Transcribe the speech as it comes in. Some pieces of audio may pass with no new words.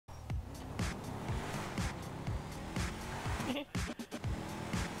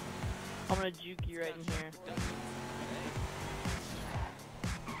I'm gonna juke you right in here.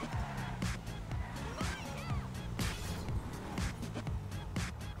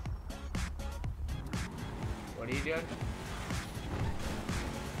 What are you doing?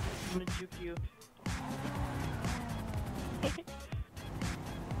 I'm gonna juke you.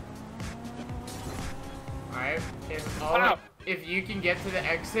 Alright, Wow. if you can get to the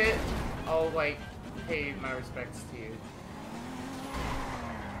exit, I'll like pay my respects to you.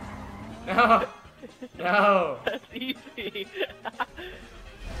 No! No! That's easy.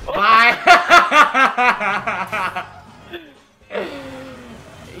 Bye!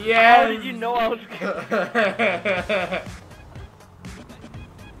 Yes! How did you know I was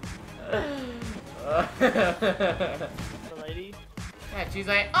The lady? Yeah, she's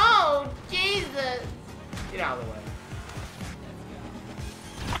like, oh, Jesus! Get out of the way.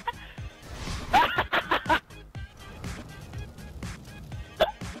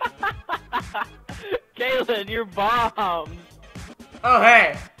 Kaylin, you're bombed. Oh,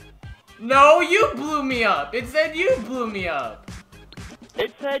 hey! No, you blew me up! It said you blew me up!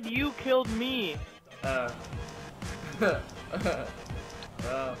 It said you killed me.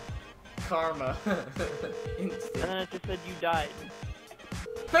 Karma. And then it just said you died.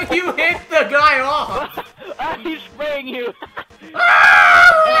 You hit the guy off! He's spraying you.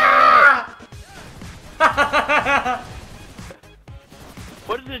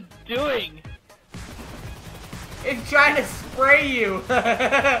 What is it doing? It's trying to spray you!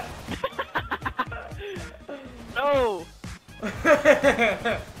 No!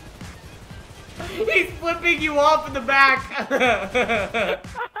 He's flipping you off in the back!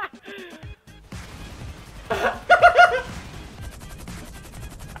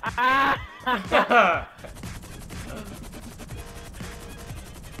 Ah! I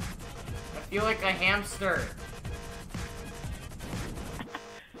feel like a hamster.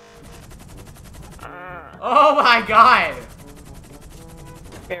 Oh my god!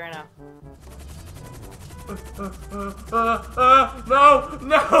 Okay, right now. No!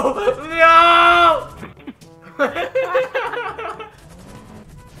 No! No!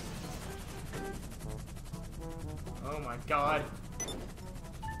 Oh my god.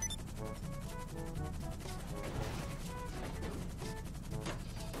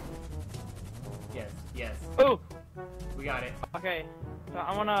 Yes, yes. Oh! We got it. Okay. So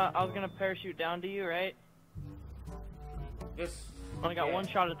I was gonna parachute down to you, right? Just... I only got one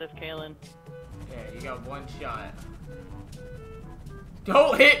shot at this, Kaylin. Yeah, you got one shot.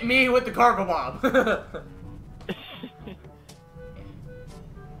 Don't hit me with the cargo bomb!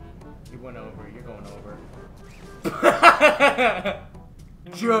 You went over, you're going over.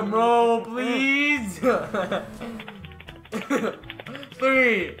 Drum roll, please! 3,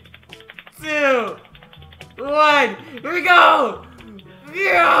 2, 1, here we go!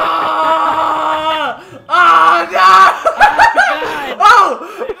 Yeah! Oh no!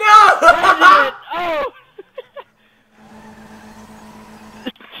 Oh no! Oh!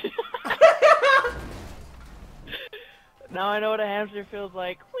 Now I know what a hamster feels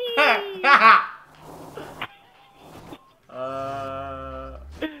like. Whee!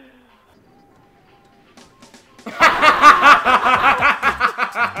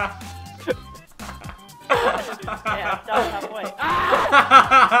 Yeah, stop halfway.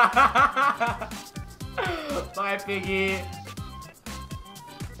 Bye, Piggy.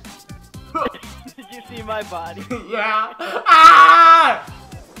 Did you see my body? Yeah. Ah!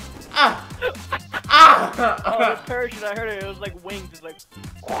 Ah! Ah! Oh, the parachute, I heard it. It was like wings. It's like.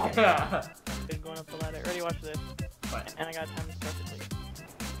 Good going up the ladder. Ready? Watch this. What? And I got time to perfectly.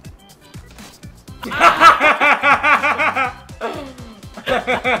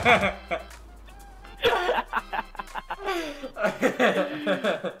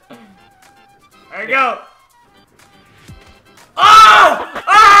 There you go. Oh!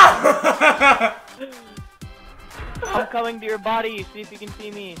 Oh! I'm coming to your body. See if you can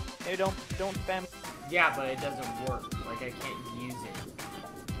see me. Hey, don't spam. Yeah, but it doesn't work. Like I can't use it.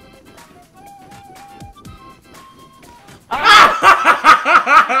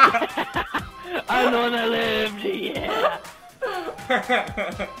 I'm the one that lived. Yeah.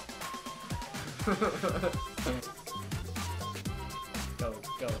 Go,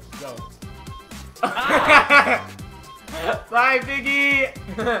 go, go. Bye, Biggie!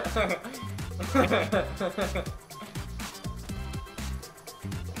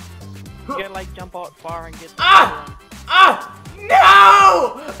 You gotta like jump out far and get the Ah! Ah!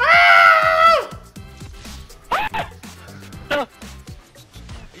 No! Ah!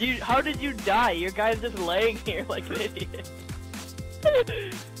 How did you die? Your guy's just laying here like an idiot.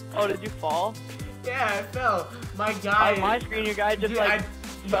 Oh, did you fall? Yeah, I fell. My guy. On my screen, your guy just Dude, like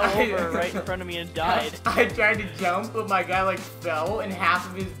fell over right in front of me and died. I tried to jump, but my guy like fell and half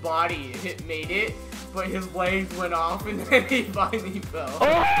of his body made it, but his legs went off and then he finally fell.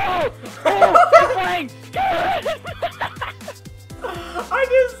 Oh! Oh! Flying! I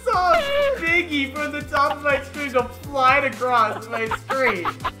just saw Biggie from the top of my screen go flying across my screen.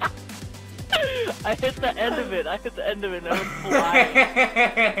 I hit the end of it. And it went flying.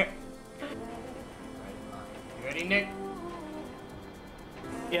 You ready, Nick?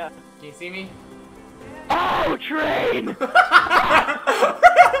 Yeah. Can you see me? Oh, train!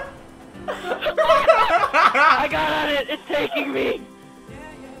 I got on it. It's taking me.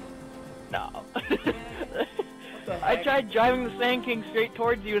 No. I tried driving the Sand King straight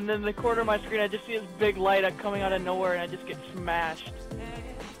towards you, and then in the corner of my screen, I just see this big light coming out of nowhere, and I just get smashed.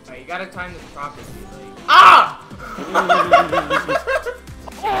 Alright, you gotta time this properly. Like... Ah!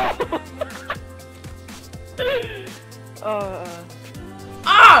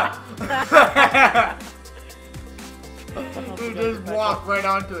 Ah! Dude, just walk right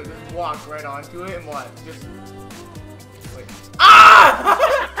onto it. Just walk right onto it and what? Just wait. Ah!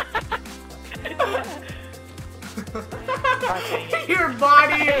 Your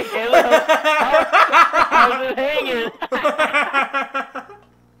body. How's it hanging?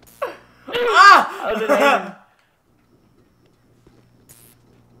 Ah! How's it hanging?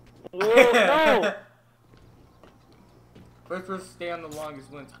 Whoa, no! First person to stay on the longest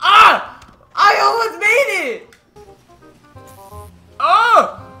wins. Ah! I almost made it!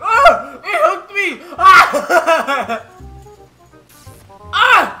 Oh! Oh! It hooked me! Ah!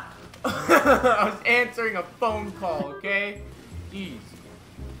 Ah! I was answering a phone call, okay? Jeez.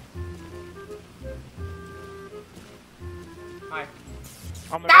 Hi.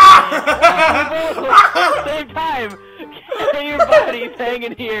 I'm gonna same time! Your body's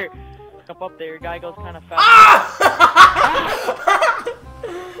hanging here. Up there, your guy goes kind of fast. Ah!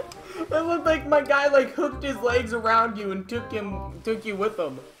 It looked like my guy like hooked his legs around you and took you with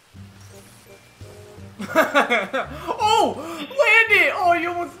him. Oh! Landed! Oh, you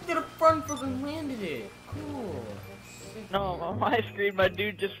almost did a front flip and landed it. Cool. No, on my screen, my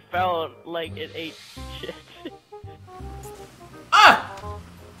dude just fell like it ate shit. Ah!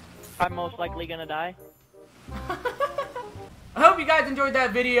 I'm most likely gonna die. I hope you guys enjoyed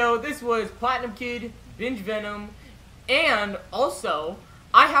that video. This was Platinum Kid, Binge Venom, and also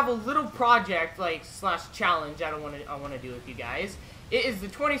I have a little project like / challenge I want to do with you guys. It is the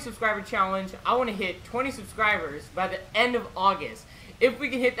 20 subscriber challenge. I want to hit 20 subscribers by the end of August. If we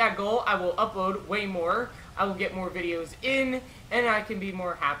can hit that goal, I will upload way more. I will get more videos in, and I can be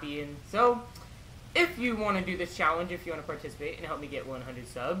more happy. And so, if you want to do this challenge, if you want to participate and help me get 100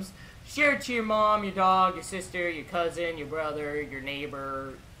 subs, share it to your mom, your dog, your sister, your cousin, your brother, your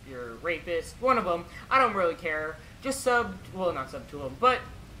neighbor, your rapist, one of them. I don't really care. Just sub, well, not sub to them, but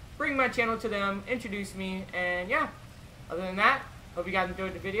bring my channel to them, introduce me, and yeah. Other than that, hope you guys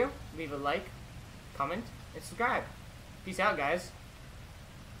enjoyed the video. Leave a like, comment, and subscribe. Peace out, guys.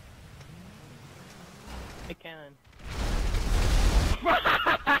 I can.